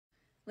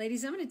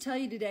Ladies, I'm going to tell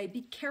you today,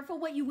 be careful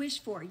what you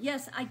wish for.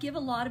 Yes, I give a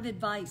lot of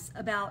advice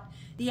about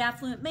the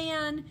affluent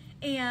man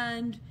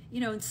and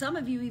some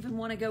of you even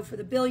want to go for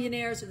the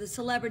billionaires or the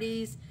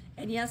celebrities.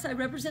 And yes, I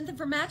represent them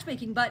for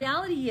matchmaking, but the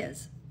reality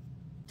is,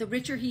 the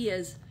richer he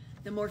is,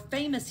 the more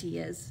famous he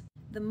is,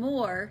 the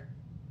more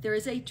there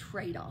is a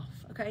trade-off,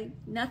 okay?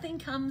 Nothing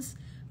comes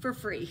for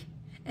free.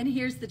 And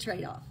here's the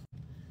trade-off.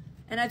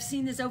 And I've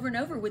seen this over and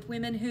over with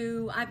women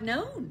who I've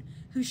known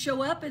who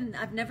show up, and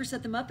I've never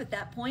set them up at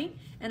that point,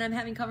 and I'm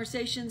having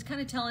conversations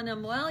kind of telling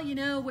them, well, you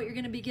know what you're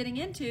going to be getting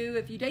into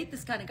if you date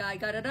this kind of guy,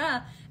 da-da-da.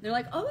 And they're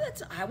like, oh,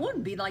 I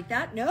wouldn't be like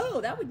that.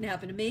 No, that wouldn't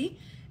happen to me.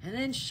 And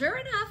then sure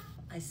enough,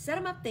 I set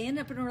them up, they end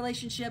up in a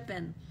relationship,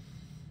 and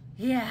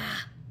yeah,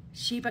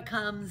 she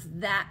becomes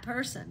that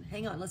person.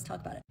 Hang on, let's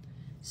talk about it.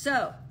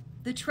 So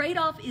the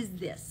trade-off is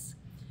this.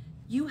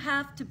 You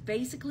have to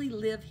basically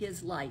live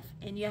his life,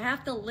 and you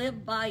have to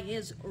live by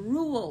his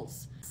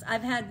rules.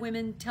 I've had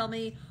women tell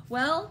me,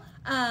 well,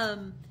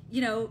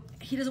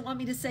 he doesn't want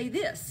me to say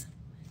this.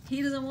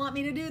 He doesn't want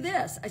me to do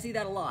this. I see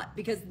that a lot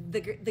because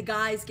the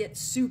guys get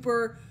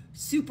super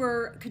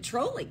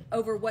controlling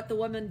over what the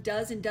woman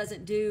does and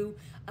doesn't do,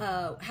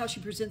 how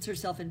she presents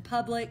herself in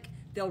public.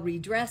 They'll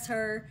redress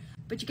her,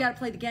 but you got to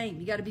play the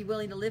game. You got to be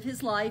willing to live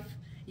his life.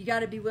 You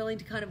got to be willing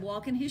to kind of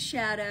walk in his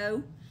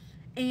shadow.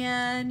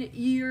 And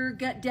you're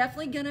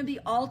definitely going to be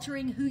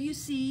altering who you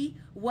see,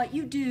 what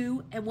you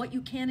do, and what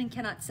you can and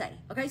cannot say.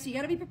 Okay, so you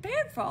got to be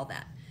prepared for all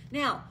that.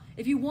 Now,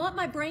 if you want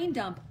my brain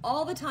dump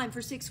all the time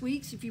for 6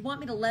 weeks, if you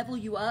want me to level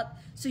you up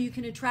so you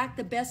can attract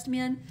the best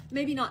men,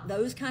 maybe not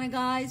those kind of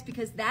guys,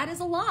 because that is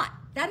a lot.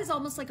 That is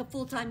almost like a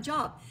full-time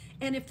job.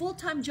 And a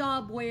full-time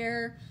job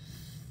where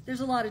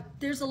there's a lot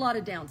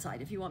of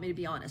downside, if you want me to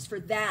be honest, for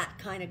that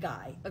kind of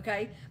guy,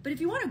 okay? But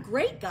if you want a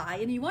great guy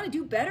and you want to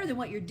do better than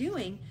what you're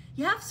doing,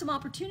 you have some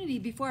opportunity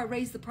before I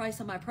raise the price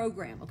on my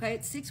program, okay?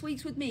 It's 6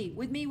 weeks with me.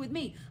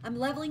 I'm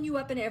leveling you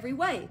up in every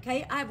way,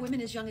 okay? I have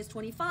women as young as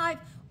 25,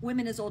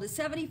 women as old as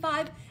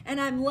 75, and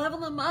I'm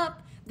leveling them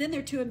up. Then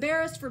they're too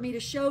embarrassed for me to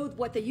show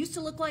what they used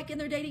to look like in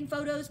their dating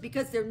photos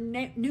because their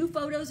new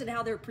photos and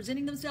how they're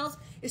presenting themselves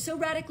is so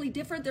radically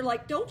different. They're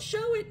like, don't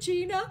show it,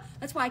 Gina.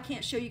 That's why I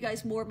can't show you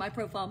guys more of my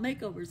profile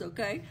makeovers,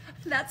 okay?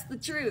 That's the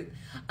truth.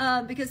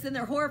 Because then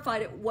they're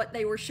horrified at what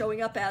they were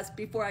showing up as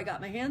before I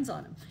got my hands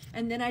on them.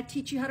 And then I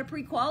teach you how to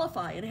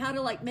pre-qualify and how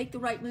to make the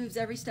right moves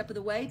every step of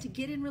the way to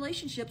get in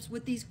relationships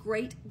with these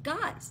great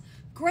guys,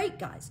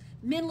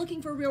 men looking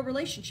for real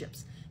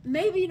relationships.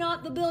 Maybe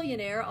not the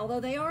billionaire, although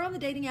they are on the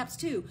dating apps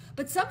too.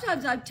 But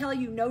sometimes I tell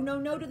you no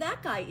to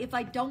that guy if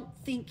I don't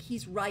think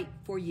he's right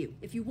for you.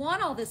 If you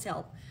want all this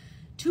help,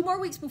 2 more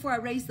weeks before I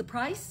raise the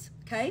price,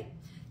 okay?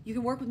 You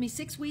can work with me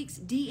 6 weeks.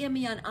 DM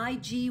me on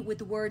IG with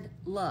the word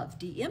love.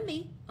 DM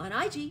me on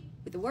IG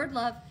with the word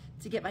love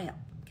to get my help,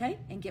 okay?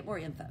 And get more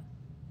info.